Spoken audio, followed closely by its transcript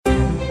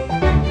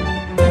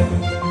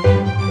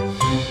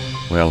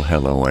Well,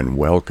 hello and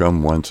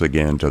welcome once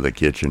again to the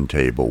kitchen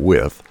table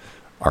with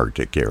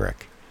Arctic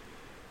Eric.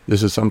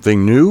 This is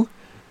something new.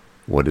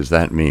 What does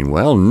that mean?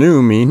 Well,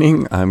 new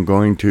meaning I'm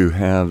going to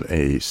have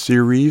a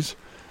series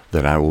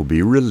that I will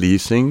be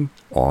releasing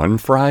on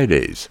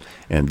Fridays.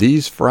 And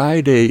these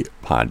Friday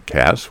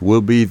podcasts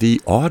will be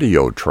the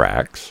audio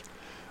tracks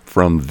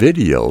from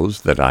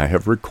videos that I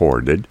have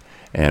recorded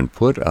and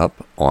put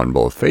up on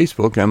both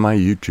Facebook and my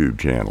YouTube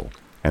channel.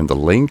 And the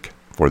link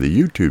for the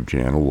YouTube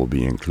channel will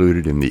be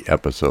included in the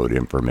episode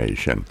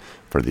information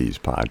for these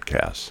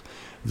podcasts.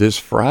 This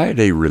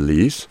Friday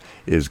release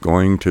is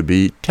going to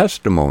be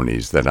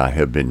testimonies that I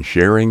have been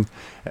sharing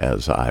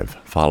as I've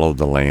followed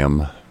the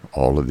Lamb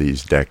all of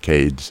these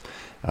decades.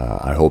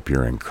 I hope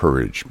you're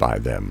encouraged by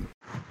them.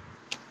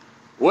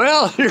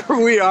 Well, here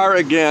we are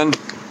again.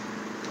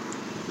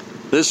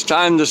 This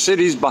time the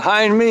city's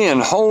behind me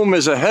and home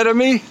is ahead of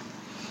me.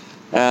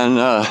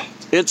 And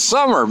it's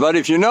summer, but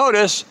if you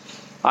notice,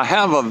 I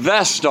have a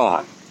vest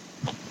on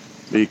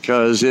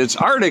because it's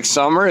Arctic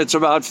summer. It's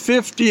about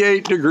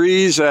 58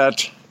 degrees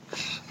at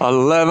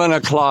 11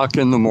 o'clock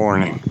in the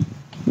morning.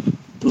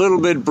 A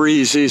little bit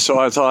breezy, so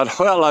I thought,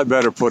 well, I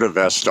better put a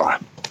vest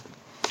on.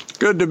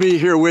 Good to be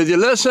here with you.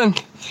 Listen,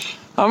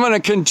 I'm going to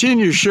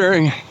continue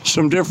sharing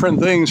some different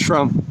things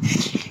from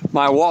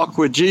my walk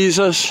with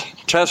Jesus,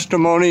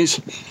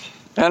 testimonies,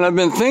 and I've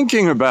been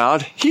thinking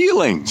about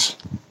healings.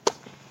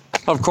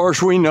 Of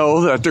course, we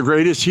know that the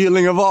greatest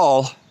healing of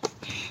all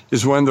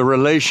is when the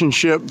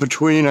relationship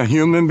between a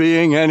human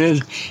being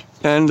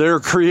and their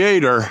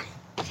creator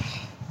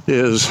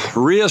is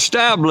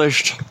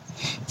reestablished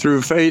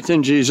through faith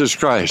in Jesus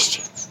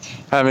Christ,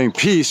 having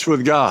peace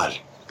with God.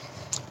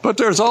 But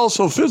there's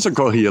also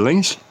physical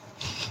healings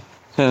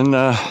and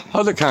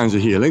other kinds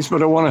of healings,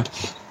 but I want to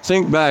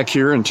think back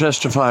here and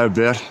testify a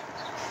bit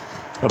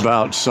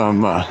about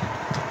some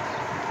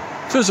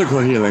physical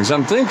healings.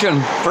 I'm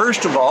thinking,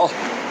 first of all,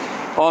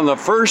 on the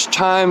first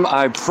time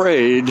I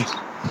prayed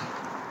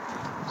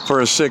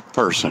for a sick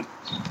person.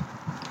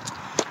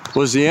 It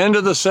was the end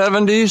of the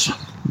 70s.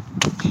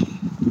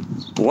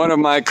 One of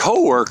my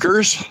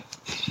coworkers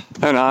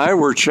and I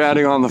were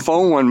chatting on the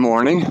phone one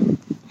morning,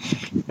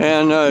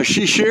 and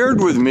she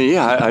shared with me,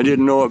 I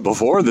didn't know it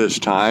before this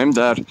time,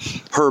 that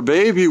her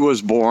baby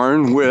was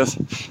born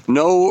with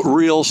no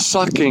real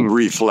sucking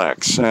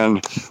reflex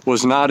and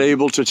was not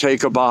able to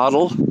take a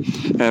bottle.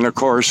 And of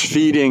course,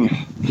 feeding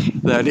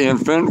that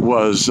infant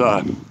was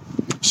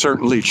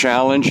certainly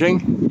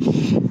challenging.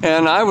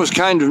 And I was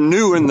kind of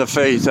new in the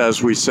faith,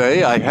 as we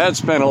say. I had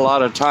spent a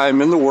lot of time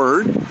in the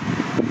Word.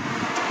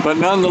 But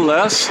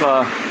nonetheless,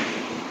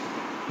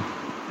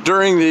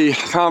 during the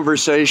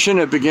conversation,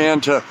 it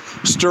began to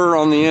stir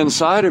on the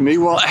inside of me.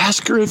 Well,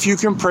 ask her if you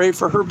can pray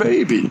for her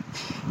baby.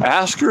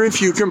 Ask her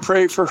if you can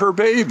pray for her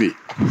baby.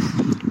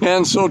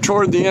 And so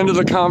toward the end of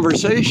the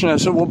conversation, I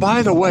said, well,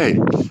 by the way,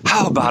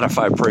 how about if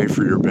I pray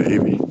for your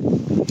baby?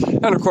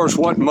 And of course,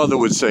 what mother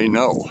would say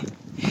no?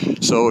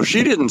 So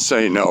she didn't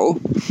say no.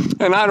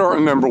 And I don't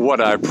remember what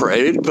I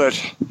prayed,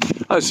 but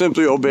I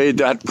simply obeyed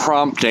that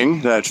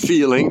prompting, that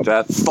feeling,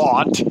 that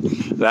thought,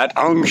 that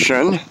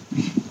unction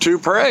to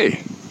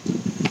pray.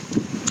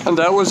 And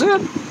that was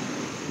it.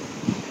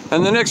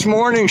 And the next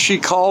morning she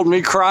called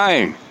me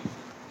crying.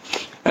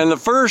 And the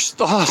first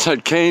thought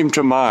that came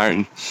to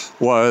mind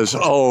was,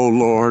 oh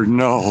Lord,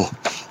 no,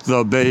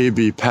 the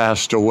baby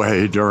passed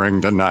away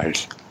during the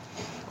night.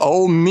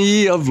 Oh,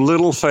 me of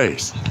little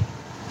faith.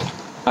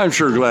 I'm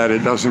sure glad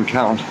it doesn't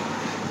count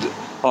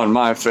on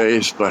my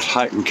faith, but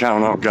I can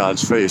count on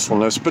God's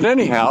faithfulness. But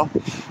anyhow,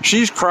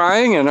 she's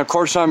crying, and of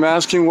course I'm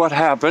asking what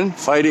happened,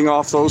 fighting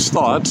off those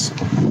thoughts.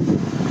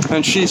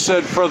 And she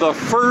said, for the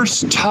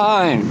first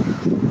time,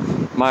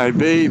 my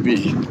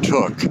baby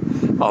took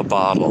a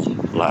bottle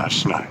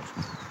last night.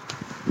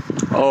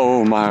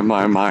 Oh, my.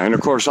 And of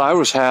course I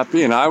was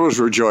happy and I was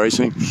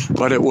rejoicing,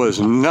 but it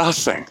was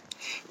nothing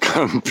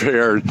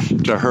compared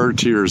to her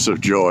tears of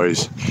joy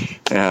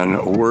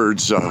and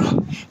words of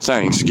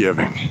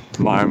thanksgiving.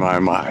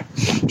 My.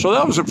 So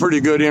that was a pretty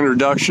good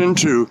introduction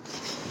to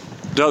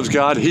does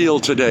God heal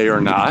today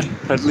or not?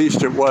 At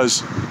least it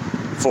was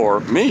for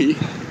me.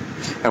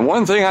 And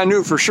one thing I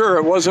knew for sure,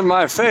 it wasn't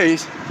my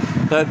faith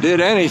that did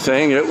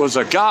anything. It was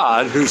a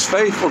God who's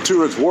faithful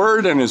to His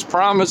word and His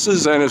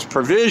promises and His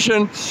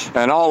provision,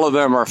 and all of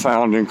them are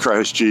found in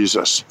Christ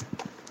Jesus.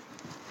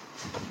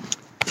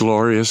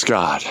 Glorious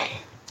God.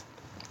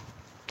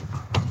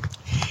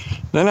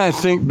 Then I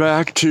think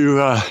back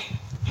to,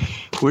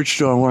 which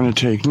do I want to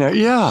take now?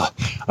 Yeah,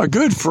 a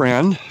good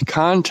friend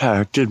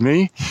contacted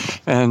me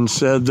and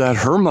said that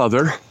her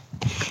mother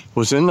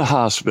was in the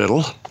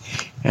hospital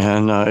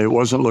and it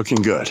wasn't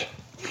looking good,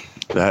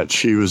 that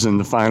she was in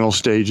the final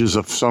stages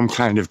of some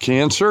kind of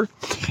cancer,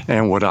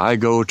 and would I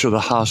go to the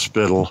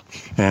hospital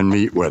and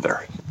meet with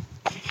her?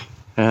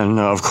 And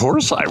of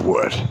course I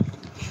would.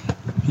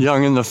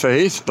 Young in the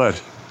faith,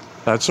 but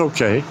that's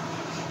okay.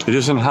 It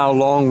isn't how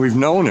long we've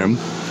known Him,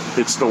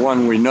 it's the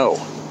one we know.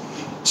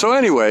 So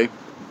anyway,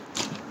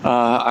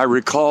 I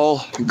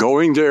recall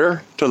going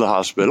there to the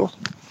hospital,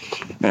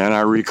 And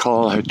I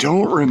recall, I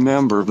don't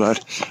remember,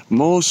 but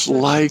most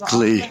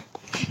likely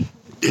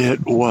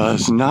it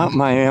was not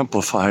my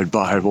Amplified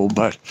Bible,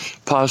 but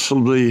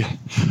possibly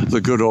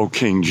the good old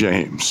King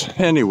James.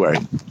 Anyway,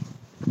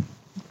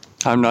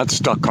 I'm not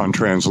stuck on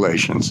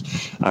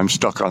translations. I'm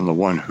stuck on the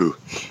one who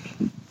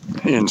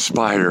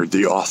inspired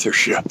the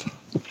authorship,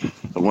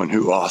 the one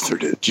who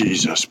authored it,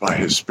 Jesus, by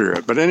his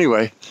Spirit. But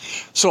anyway,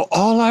 so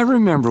all I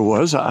remember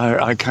was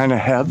I kind of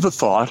had the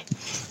thought,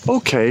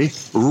 okay,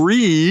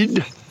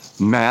 read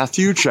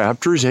Matthew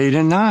chapters 8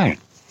 and 9.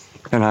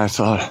 And I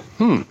thought,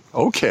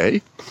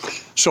 okay.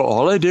 So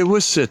all I did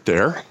was sit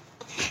there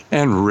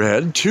and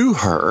read to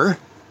her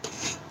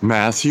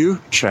Matthew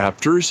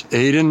chapters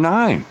 8 and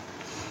 9.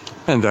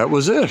 And that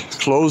was it.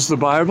 Closed the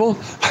Bible.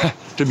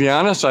 To be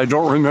honest, I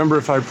don't remember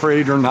if I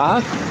prayed or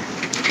not,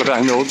 but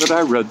I know that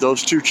I read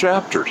those 2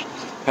 chapters.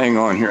 Hang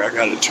on here, I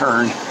got to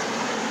turn.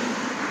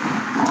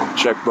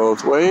 Check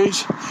both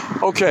ways.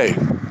 Okay.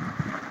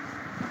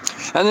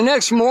 And the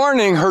next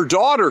morning, her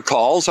daughter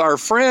calls, our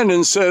friend,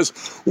 and says,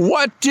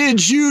 "What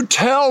did you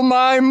tell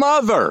my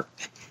mother?"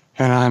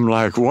 And I'm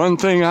like, one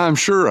thing I'm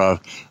sure of,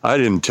 I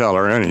didn't tell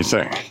her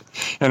anything.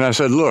 And I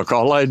said, look,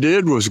 all I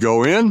did was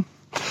go in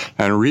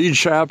and read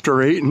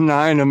chapter 8 and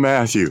 9 of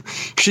Matthew.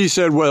 She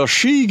said, well,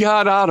 she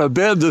got out of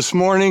bed this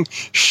morning,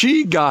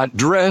 she got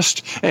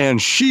dressed,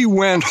 and she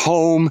went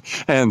home,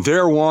 and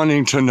they're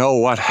wanting to know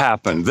what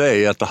happened,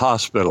 they at the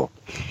hospital.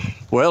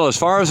 Well, as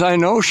far as I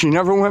know, she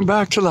never went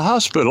back to the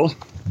hospital.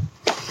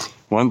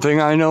 One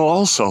thing I know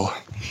also,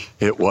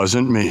 it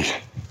wasn't me.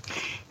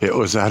 It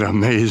was that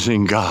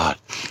amazing God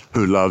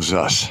who loves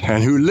us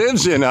and who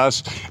lives in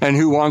us and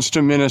who wants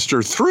to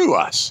minister through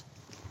us.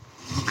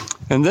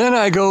 And then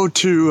I go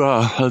to,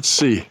 let's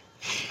see,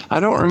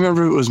 I don't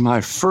remember if it was my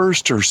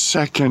first or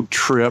second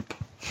trip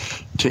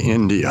to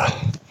India.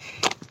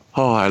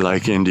 Oh, I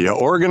like India.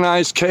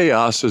 Organized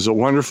chaos is a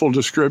wonderful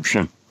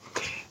description.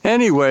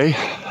 Anyway,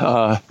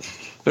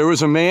 there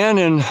was a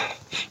man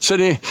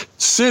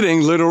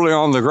sitting literally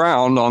on the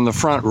ground on the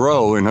front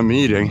row in a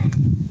meeting.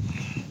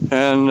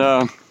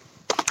 And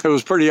it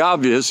was pretty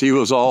obvious he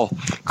was all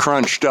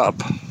crunched up.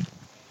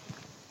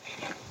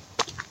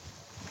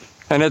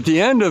 And at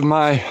the end of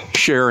my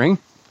sharing,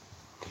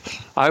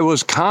 I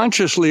was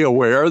consciously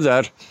aware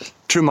that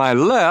to my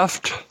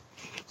left,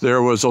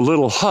 there was a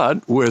little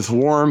hut with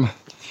warm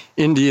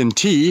Indian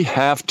tea,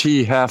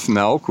 half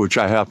milk, which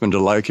I happen to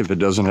like if it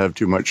doesn't have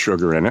too much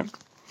sugar in it.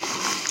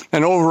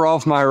 And over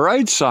off my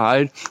right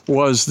side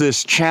was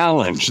this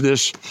challenge,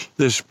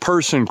 this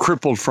person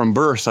crippled from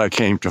birth, I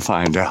came to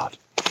find out.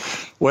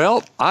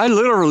 Well, I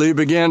literally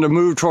began to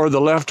move toward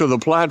the left of the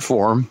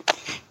platform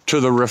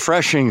to the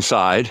refreshing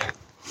side.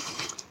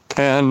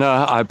 And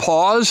I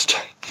paused,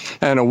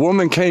 and a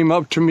woman came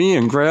up to me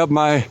and grabbed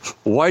my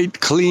white,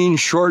 clean,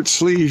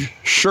 short-sleeve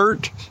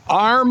shirt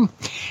arm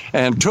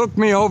and took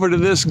me over to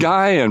this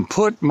guy and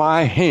put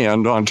my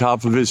hand on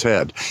top of his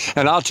head.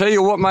 And I'll tell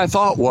you what my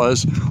thought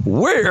was,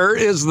 where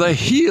is the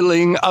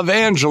healing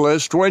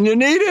evangelist when you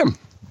need him?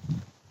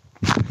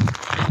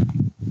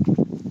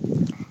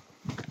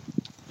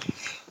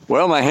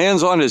 Well, my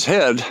hand's on his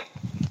head,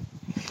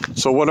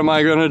 so what am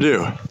I going to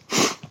do?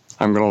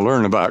 I'm going to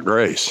learn about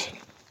grace.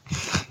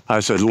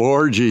 I said,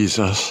 Lord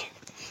Jesus,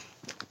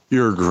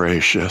 you're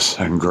gracious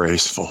and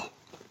graceful.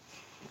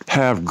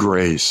 Have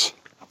grace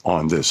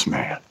on this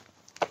man.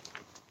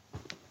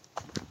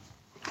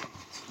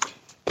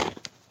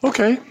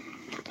 Okay,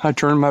 I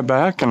turned my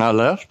back and I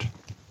left.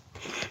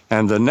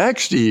 And the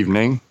next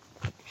evening,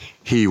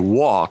 he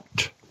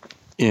walked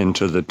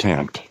into the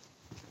tent.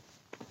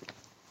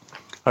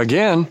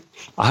 Again,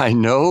 I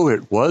know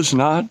it was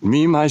not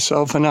me,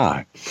 myself, and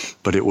I,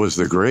 but it was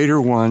the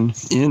greater one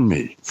in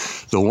me,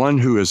 the one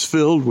who is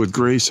filled with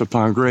grace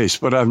upon grace.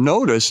 But I've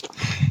noticed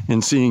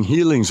in seeing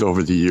healings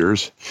over the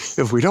years,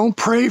 if we don't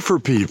pray for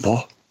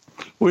people,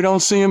 we don't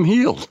see them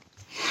healed.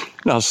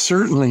 Now,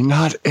 certainly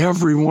not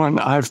everyone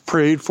I've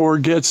prayed for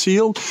gets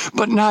healed,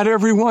 but not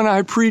everyone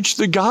I preach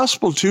the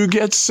gospel to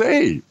gets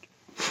saved.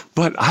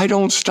 But I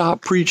don't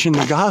stop preaching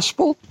the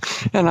gospel,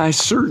 and I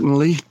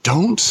certainly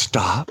don't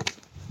stop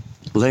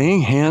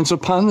laying hands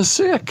upon the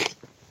sick.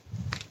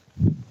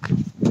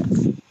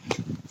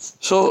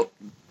 So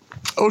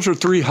those are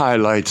 3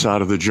 highlights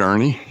out of the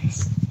journey.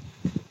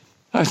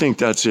 I think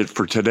that's it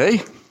for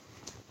today.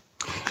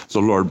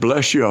 The Lord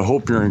bless you. I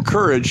hope you're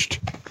encouraged.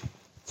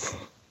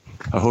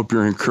 I hope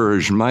you're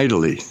encouraged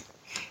mightily.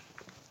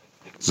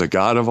 The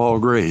God of all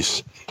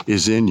grace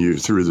is in you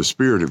through the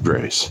Spirit of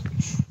grace,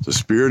 the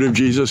Spirit of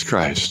Jesus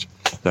Christ,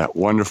 that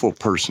wonderful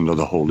person of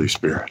the Holy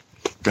Spirit.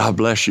 God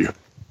bless you.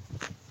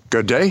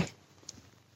 Good day.